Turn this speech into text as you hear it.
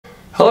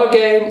Hello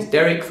again, it's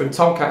Derek from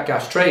Tomcat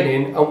Gas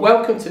Training and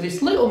welcome to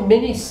this little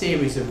mini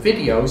series of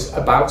videos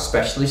about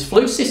specialist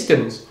flue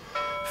systems.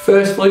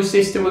 First flue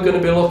system we're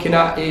going to be looking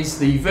at is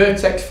the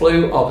VERTEX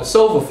FLUE or the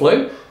Silver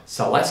Flue,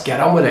 so let's get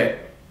on with it.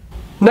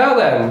 Now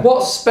then,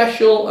 what's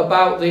special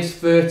about this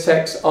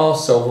VERTEX or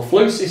Silver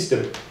Flue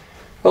system?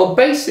 Well,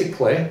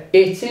 basically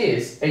it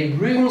is a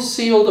room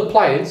sealed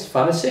appliance,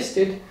 fan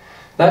assisted,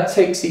 that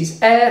takes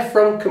its air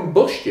from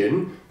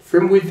combustion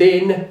from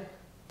within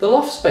the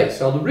loft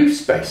space or the roof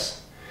space.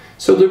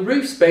 So the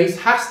roof space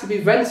has to be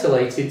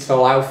ventilated to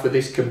allow for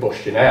this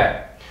combustion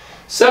air.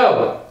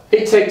 So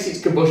it takes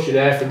its combustion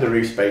air from the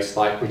roof space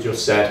like we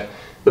just said.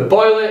 The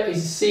boiler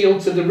is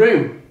sealed to the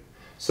room.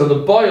 So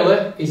the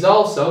boiler is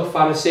also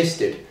fan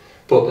assisted.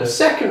 But the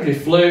secondary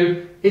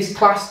flue is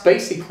classed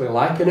basically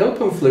like an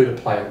open flue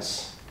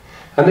appliance.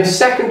 And this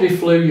secondary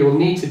flue you'll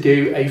need to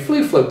do a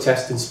flue flow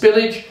test and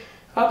spillage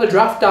at the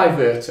draft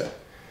diverter.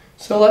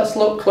 So let's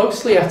look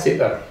closely at it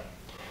then.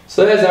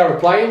 So there's our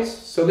appliance.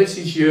 So this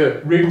is your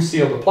room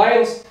sealed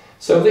appliance.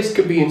 So this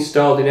could be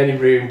installed in any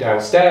room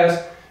downstairs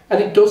and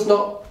it does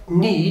not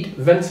need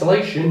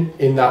ventilation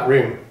in that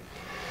room.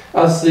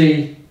 As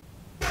the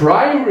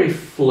primary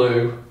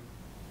flue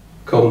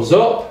comes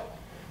up,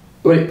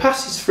 when it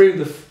passes through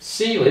the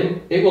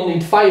ceiling, it will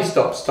need fire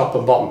stops top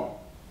and bottom.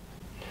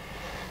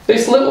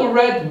 This little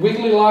red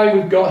wiggly line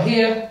we've got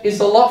here is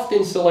the loft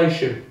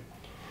insulation.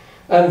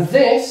 And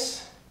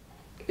this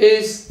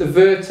is the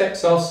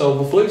VERTEX or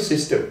Silver Flue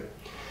system.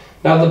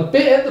 Now the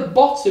bit at the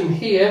bottom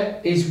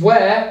here is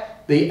where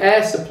the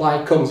air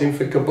supply comes in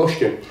for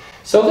combustion.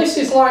 So this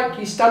is like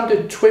your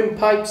standard twin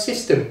pipe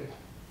system,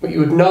 what you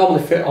would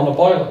normally fit on a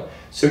boiler.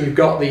 So you've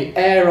got the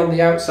air on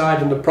the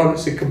outside and the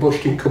products of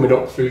combustion coming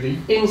up through the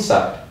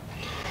inside.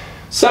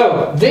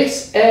 So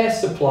this air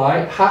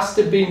supply has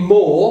to be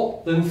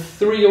more than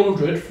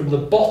 300 from the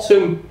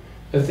bottom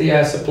of the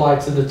air supply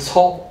to the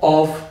top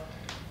of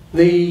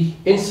the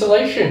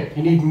insulation.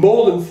 You need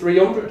more than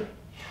 300.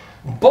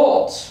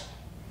 But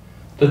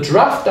the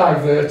draft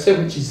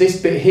diverter, which is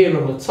this bit here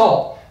on the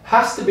top,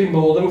 has to be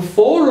more than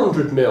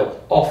 400 mil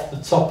off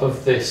the top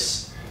of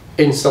this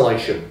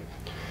insulation.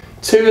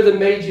 Two of the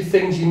major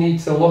things you need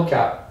to look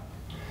at.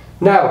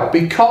 Now,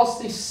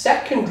 because this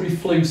secondary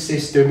flue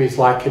system is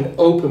like an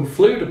open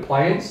flue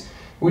appliance,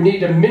 we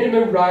need a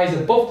minimum rise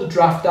above the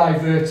draft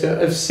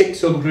diverter of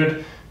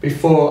 600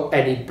 before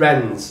any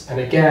bends. And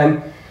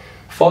again,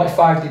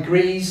 45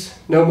 degrees,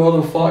 no more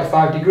than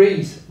 45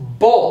 degrees.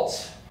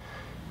 But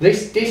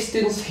this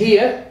distance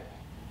here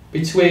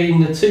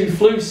between the two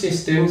flue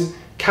systems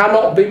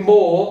cannot be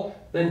more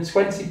than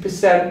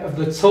 20% of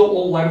the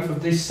total length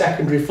of this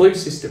secondary flue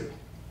system.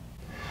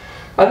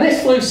 And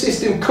this flue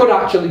system could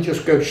actually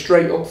just go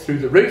straight up through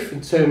the roof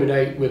and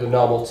terminate with a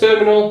normal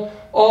terminal,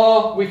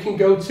 or we can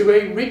go to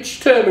a ridge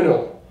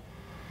terminal.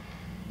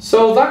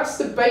 So that's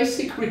the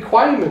basic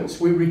requirements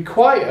we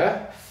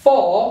require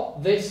for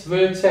this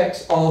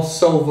VERTEX or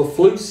Silver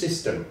Flue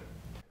system.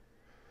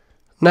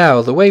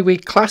 Now, the way we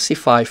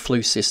classify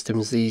flue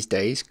systems these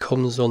days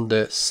comes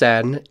under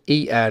SEN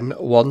EN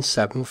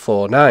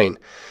 1749,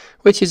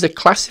 which is a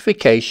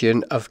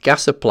classification of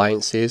gas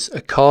appliances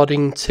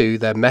according to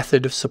their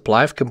method of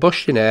supply of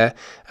combustion air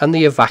and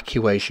the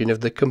evacuation of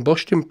the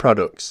combustion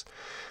products.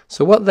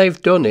 So what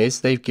they've done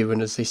is they've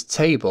given us this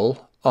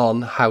table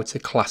on how to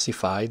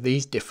classify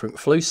these different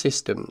flue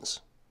systems.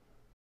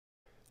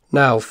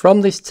 Now,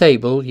 from this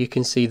table you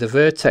can see the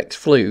VERTEX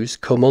flues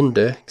come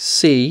under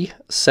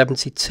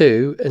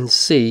C72 and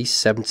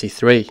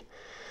C73.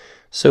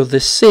 So the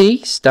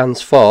C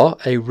stands for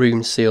a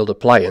room sealed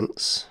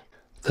appliance.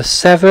 The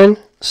 7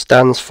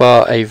 stands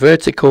for a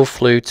vertical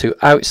flue to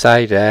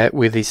outside air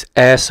with its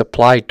air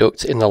supply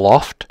duct in the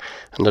loft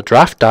and the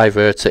draft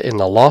diverter in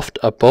the loft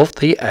above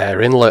the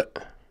air inlet.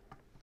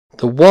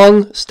 The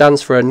 1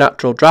 stands for a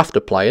natural draft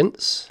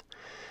appliance.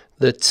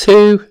 The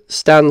 2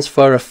 stands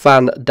for a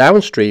fan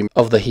downstream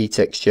of the heat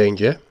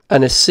exchanger,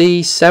 and a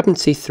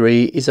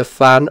C73 is a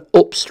fan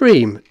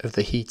upstream of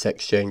the heat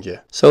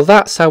exchanger. So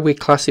that's how we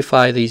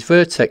classify these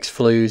VERTEX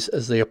flues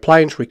as the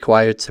appliance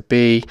required to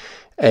be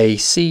a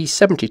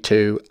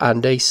C72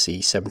 and a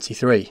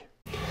C73.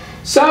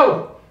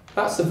 So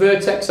that's the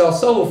VERTEX or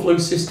Silver Flue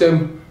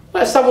system.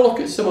 Let's have a look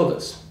at some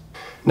others.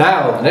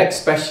 Now the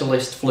next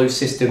specialist flue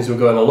systems we're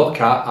going to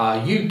look at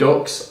are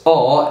U-DUCTs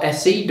or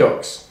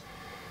SE-DUCTs.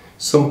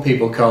 Some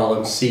people call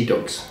them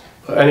C-DUCTs.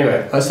 But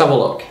anyway, let's have a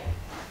look.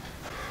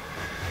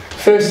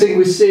 First thing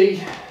we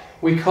see,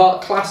 we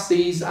class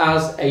these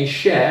as a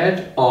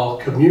shared or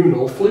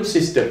communal flue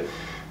system,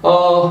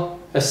 or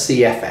a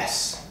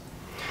CFS.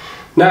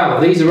 Now,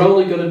 these are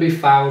only going to be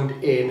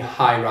found in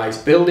high-rise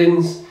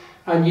buildings,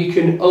 and you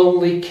can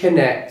only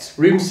connect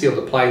room sealed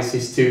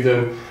appliances to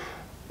them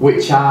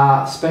which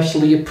are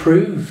specially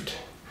approved.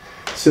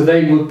 So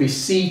they would be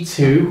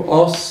C2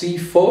 or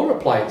C4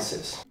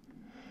 appliances.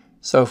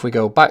 So if we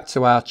go back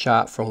to our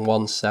chart from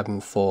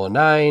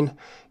 1749,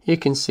 you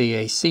can see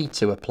a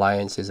C2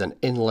 appliance is an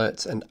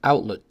inlet and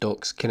outlet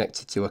ducts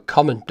connected to a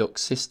common duct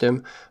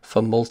system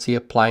for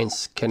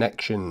multi-appliance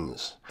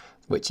connections.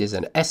 which is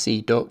an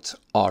SE-DUCT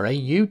or a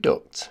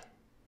U-DUCT.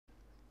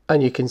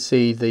 And you can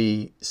see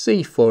the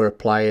C4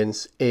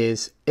 appliance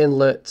is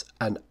inlet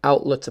and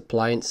outlet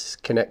appliance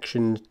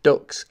connection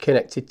ducts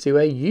connected to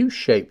a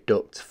U-shaped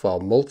duct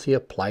for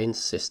multi-appliance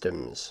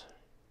systems.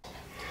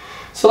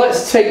 So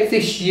let's take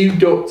this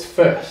U-DUCT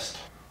first.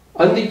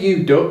 On the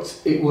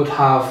U-DUCT, it would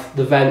have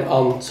the vent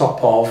on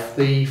top of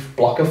the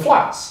block of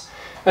flats,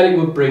 and it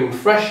would bring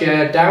fresh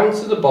air down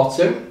to the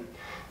bottom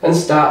and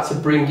start to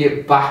bring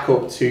it back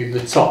up to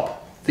the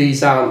top.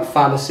 These aren't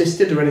fan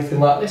assisted or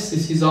anything like this,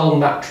 this is all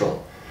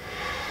natural.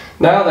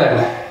 Now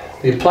then,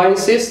 the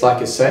appliances,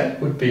 like I say,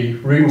 would be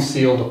room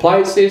sealed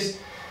appliances,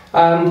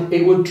 and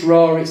it would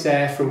draw its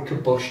air from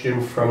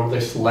combustion from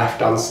this left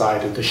hand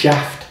side of the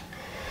shaft.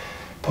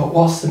 But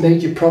what's the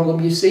major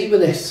problem you see with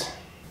this?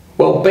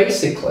 Well,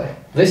 basically,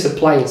 this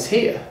appliance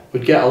here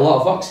would get a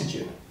lot of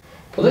oxygen,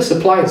 but this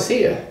appliance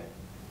here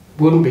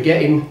wouldn't be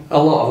getting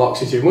a lot of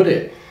oxygen, would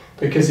it?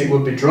 Because it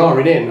would be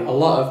drawing in a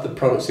lot of the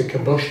products of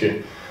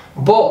combustion.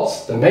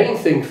 But the main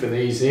thing for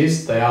these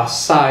is they are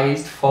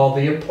sized for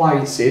the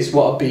appliances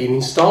what are being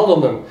installed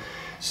on them.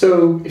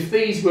 So if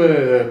these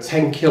were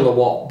 10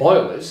 kilowatt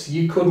boilers,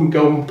 you couldn't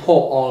go and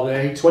put on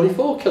a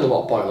 24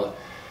 kilowatt boiler,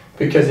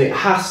 because it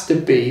has to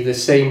be the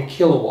same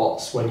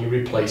kilowatts when you're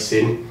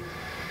replacing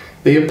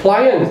the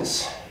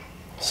appliance.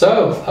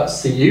 So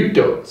that's the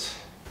U-DUCT.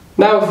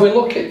 Now if we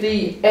look at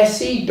the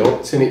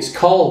SE-DUCT, and it's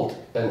called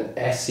an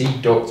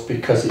SE-DUCT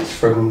because it's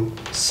from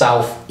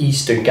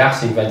Southeastern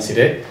Gas invented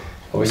it.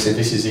 Obviously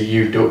this is a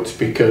U-DUCT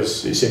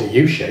because it's in a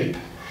U shape.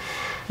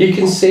 You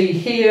can see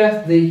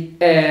here the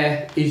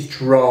air is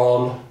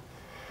drawn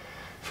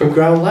from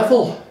ground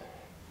level.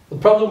 The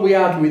problem we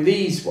had with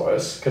these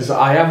was, because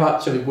I have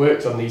actually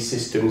worked on these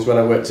systems when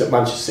I worked at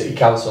Manchester City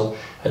Council,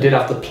 I did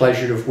have the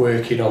pleasure of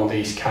working on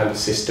these kind of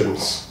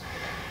systems.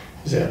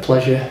 Is it a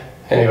pleasure?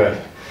 Anyway,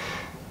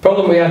 the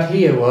problem we had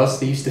here was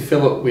they used to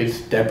fill up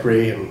with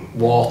debris and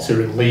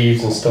water and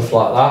leaves and stuff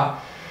like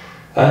that,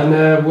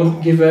 and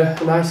wouldn't give a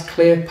nice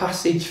clear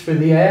passage for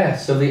the air.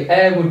 So the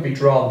air would be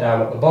drawn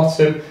down at the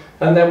bottom,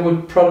 and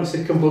then products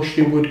of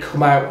combustion would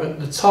come out at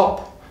the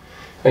top,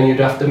 and you'd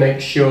have to make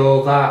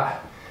sure that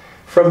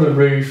from the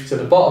roof to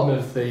the bottom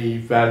of the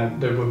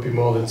vent there would be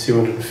more than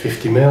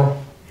 250 mil.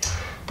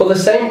 But the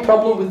same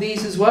problem with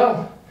these as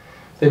well.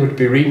 They would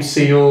be ream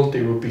sealed,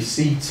 they would be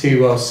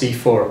C2 or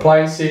C4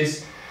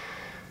 appliances,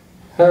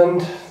 and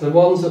the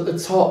ones at the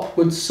top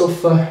would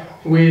suffer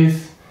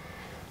with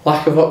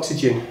lack of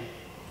oxygen,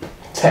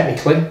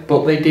 technically,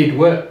 but they did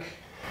work.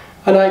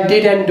 And I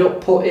did end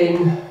up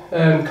putting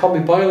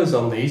combi boilers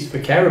on these,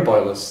 Vertera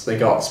boilers. They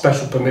got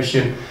special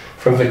permission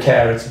from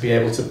Vertera to be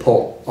able to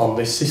put on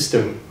this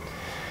system.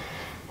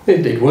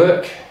 It did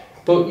work,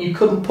 but you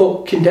couldn't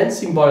put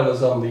condensing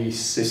boilers on these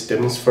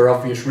systems for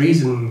obvious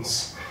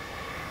reasons.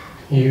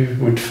 You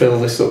would fill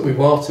this up with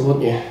water,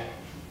 wouldn't you?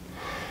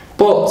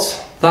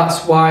 But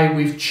that's why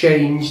we've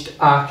changed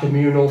our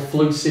communal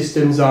flue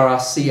systems or our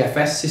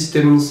CFS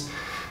systems.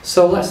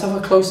 So let's have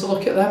a closer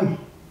look at them.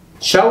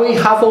 Shall we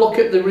have a look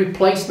at the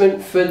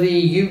replacement for the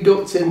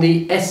U-DUCT and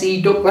the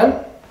SE-DUCT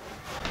then?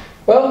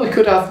 Well, we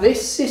could have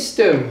this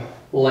system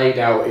laid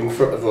out in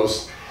front of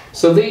us.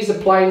 So these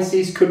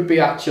appliances could be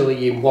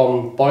actually in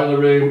one boiler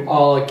room,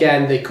 or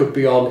again they could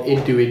be on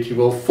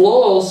individual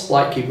floors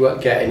like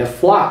you'd get in a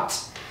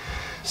flat.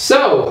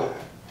 So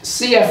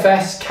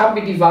CFS can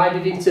be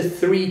divided into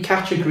three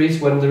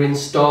categories when they're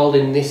installed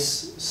in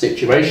this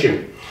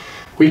situation.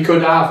 We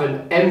could have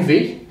an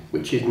MV,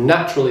 which is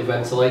naturally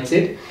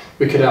ventilated.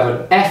 We could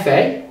have an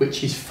FA,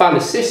 which is fan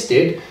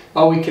assisted,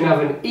 or we can have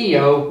an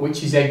EO,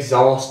 which is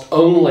exhaust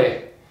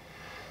only.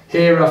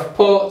 Here I've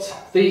put,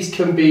 these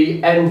can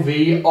be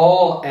NV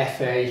or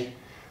FA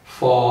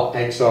for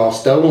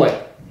exhaust only.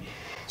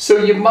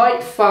 So you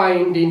might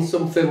find in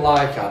something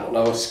like, I don't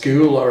know, a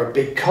school or a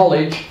big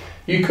college,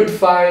 you could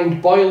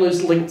find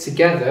boilers linked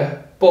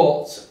together,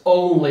 but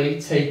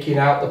only taking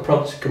out the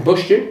products of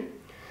combustion.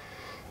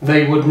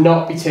 They would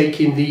not be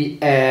taking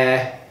the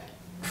air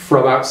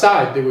from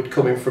outside, they would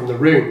come in from the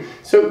room.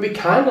 So it would be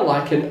kind of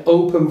like an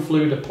open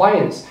fluid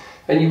appliance,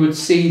 and you would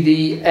see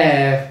the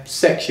air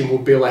section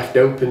would be left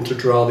open to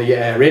draw the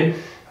air in,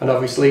 and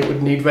obviously it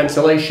would need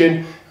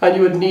ventilation, and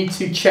you would need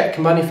to check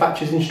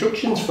manufacturer's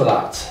instructions for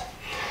that.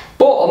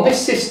 But on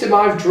this system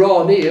I've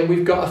drawn here,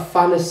 we've got a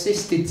fan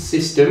assisted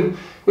system,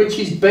 which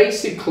is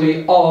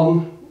basically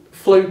on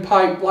flue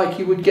pipe like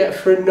you would get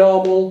for a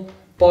normal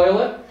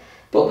boiler,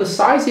 but the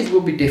sizes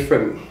will be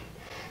different.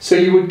 So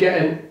you would get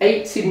an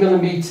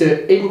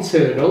 80mm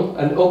internal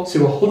and up to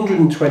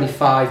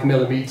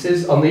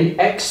 125mm on the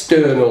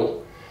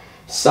external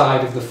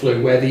side of the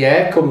flue where the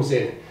air comes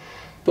in.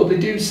 But they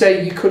do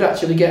say you could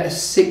actually get a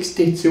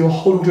 60 to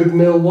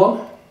 100mm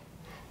one,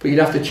 but you'd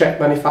have to check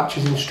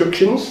manufacturer's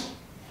instructions.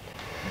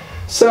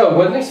 So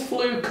when this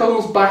flue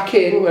comes back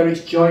in where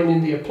it's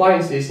joining the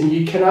appliances, and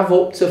you can have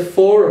up to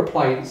 4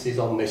 appliances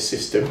on this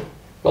system,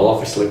 well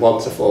obviously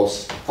 1 to 4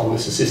 on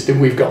this system,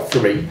 we've got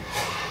 3.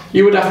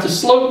 You would have to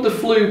slope the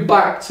flue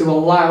back to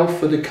allow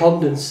for the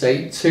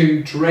condensate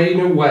to drain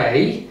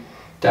away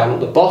down at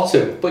the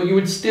bottom, but you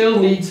would still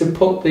need to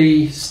put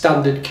the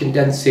standard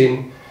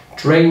condensing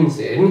drains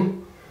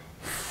in,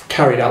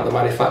 carried out the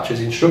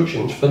manufacturer's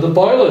instructions for the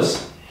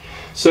boilers.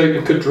 So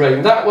it could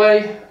drain that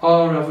way,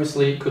 or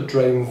obviously it could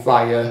drain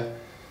via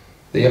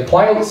the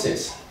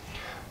appliances.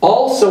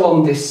 Also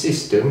on this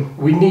system,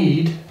 we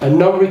need a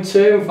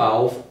non-return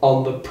valve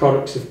on the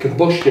products of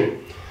combustion.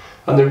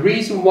 And the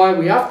reason why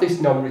we have this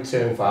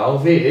non-return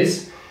valve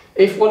is,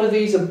 if one of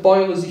these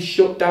boilers is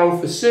shut down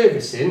for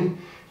servicing,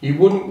 you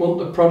wouldn't want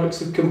the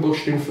products of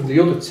combustion from the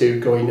other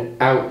two going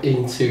out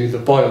into the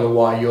boiler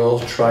while you're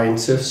trying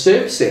to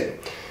service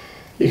it.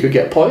 You could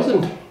get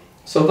poisoned.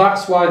 So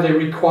that's why they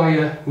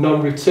require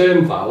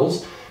non-return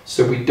valves,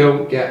 so we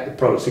don't get the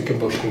products of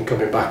combustion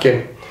coming back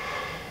in.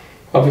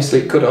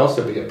 Obviously it could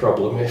also be a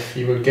problem if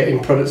you were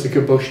getting products of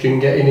combustion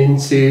getting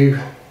into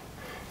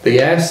the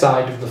air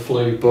side of the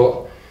flue,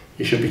 but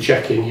you should be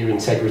checking your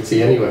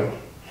integrity anyway.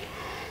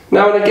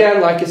 Now and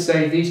again, like I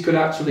say, these could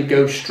actually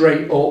go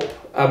straight up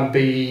and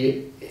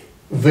be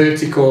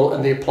vertical,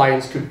 and the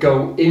appliance could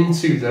go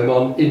into them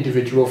on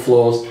individual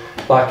floors,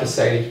 like I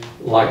say,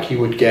 like you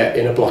would get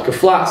in a block of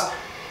flats.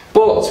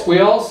 But we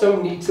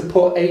also need to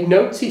put a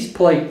notice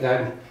plate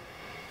then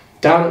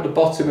down at the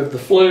bottom of the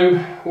flue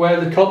where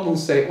the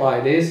condensate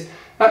line is,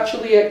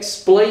 actually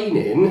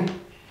explaining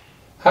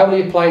how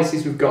many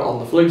appliances we've got on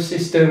the flue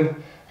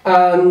system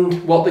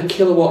and what the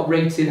kilowatt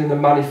rating and the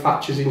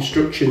manufacturer's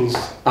instructions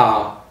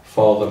are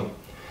for them.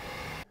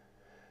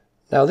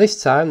 Now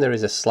this time there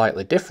is a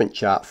slightly different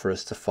chart for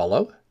us to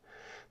follow.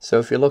 So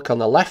if you look on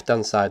the left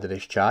hand side of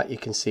this chart, you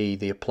can see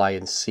the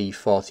appliance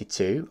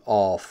C42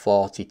 or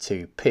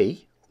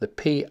 42P. The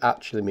P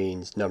actually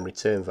means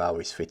non-return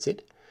valve is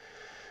fitted.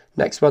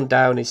 Next one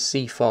down is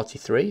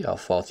C43 or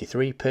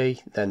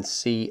 43P, then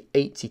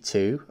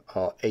C82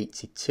 or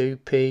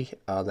 82P,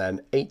 and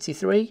then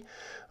 83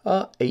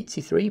 or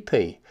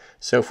 83P.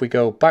 So if we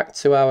go back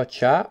to our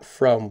chart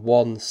from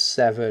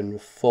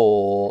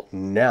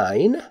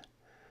 1749,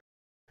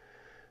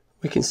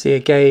 we can see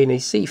again a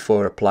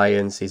C4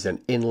 appliance is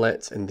an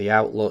inlet and the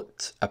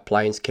outlet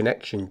appliance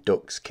connection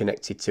ducts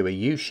connected to a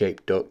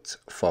U-shaped duct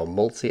for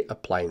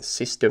multi-appliance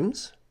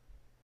systems.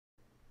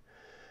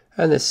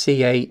 And the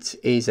C8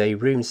 is a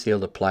room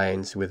sealed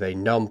appliance with a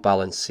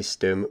non-balanced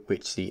system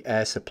which the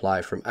air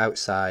supply from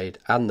outside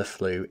and the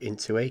flue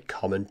into a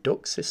common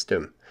duct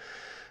system.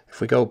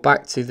 If we go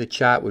back to the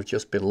chart we've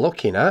just been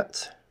looking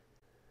at,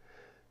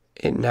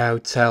 it now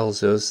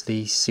tells us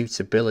the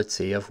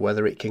suitability of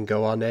whether it can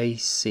go on a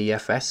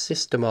CFS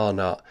system or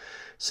not.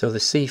 So the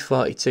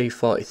C42,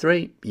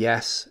 43,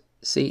 yes.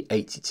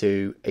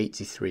 C82,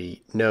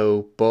 83,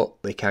 no,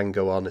 but they can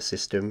go on a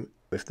system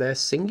with their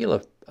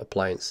singular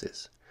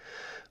appliances.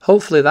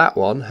 Hopefully that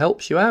one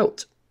helps you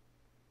out.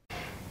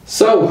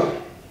 So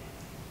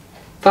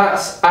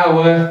that's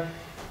our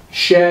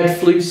shared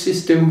flue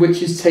system,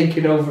 which is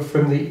taken over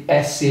from the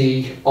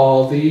SE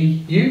or the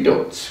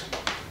U-DUCT.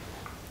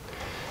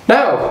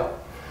 Now,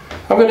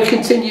 I'm going to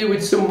continue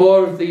with some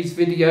more of these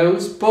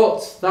videos,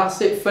 but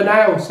that's it for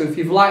now. So if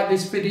you've liked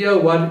this video,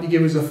 why don't you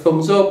give us a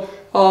thumbs up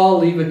or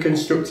leave a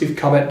constructive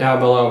comment down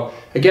below.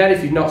 Again,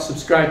 if you've not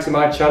subscribed to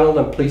my channel,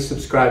 then please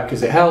subscribe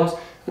because it helps.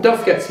 And don't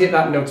forget to hit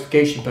that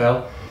notification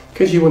bell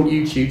because you want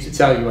YouTube to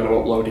tell you when I'm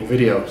uploading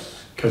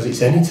videos, because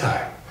it's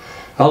anytime.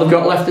 All I've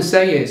got left to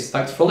say is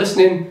thanks for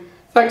listening,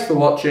 thanks for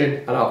watching,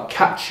 and I'll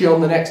catch you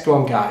on the next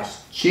one,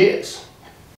 guys. Cheers.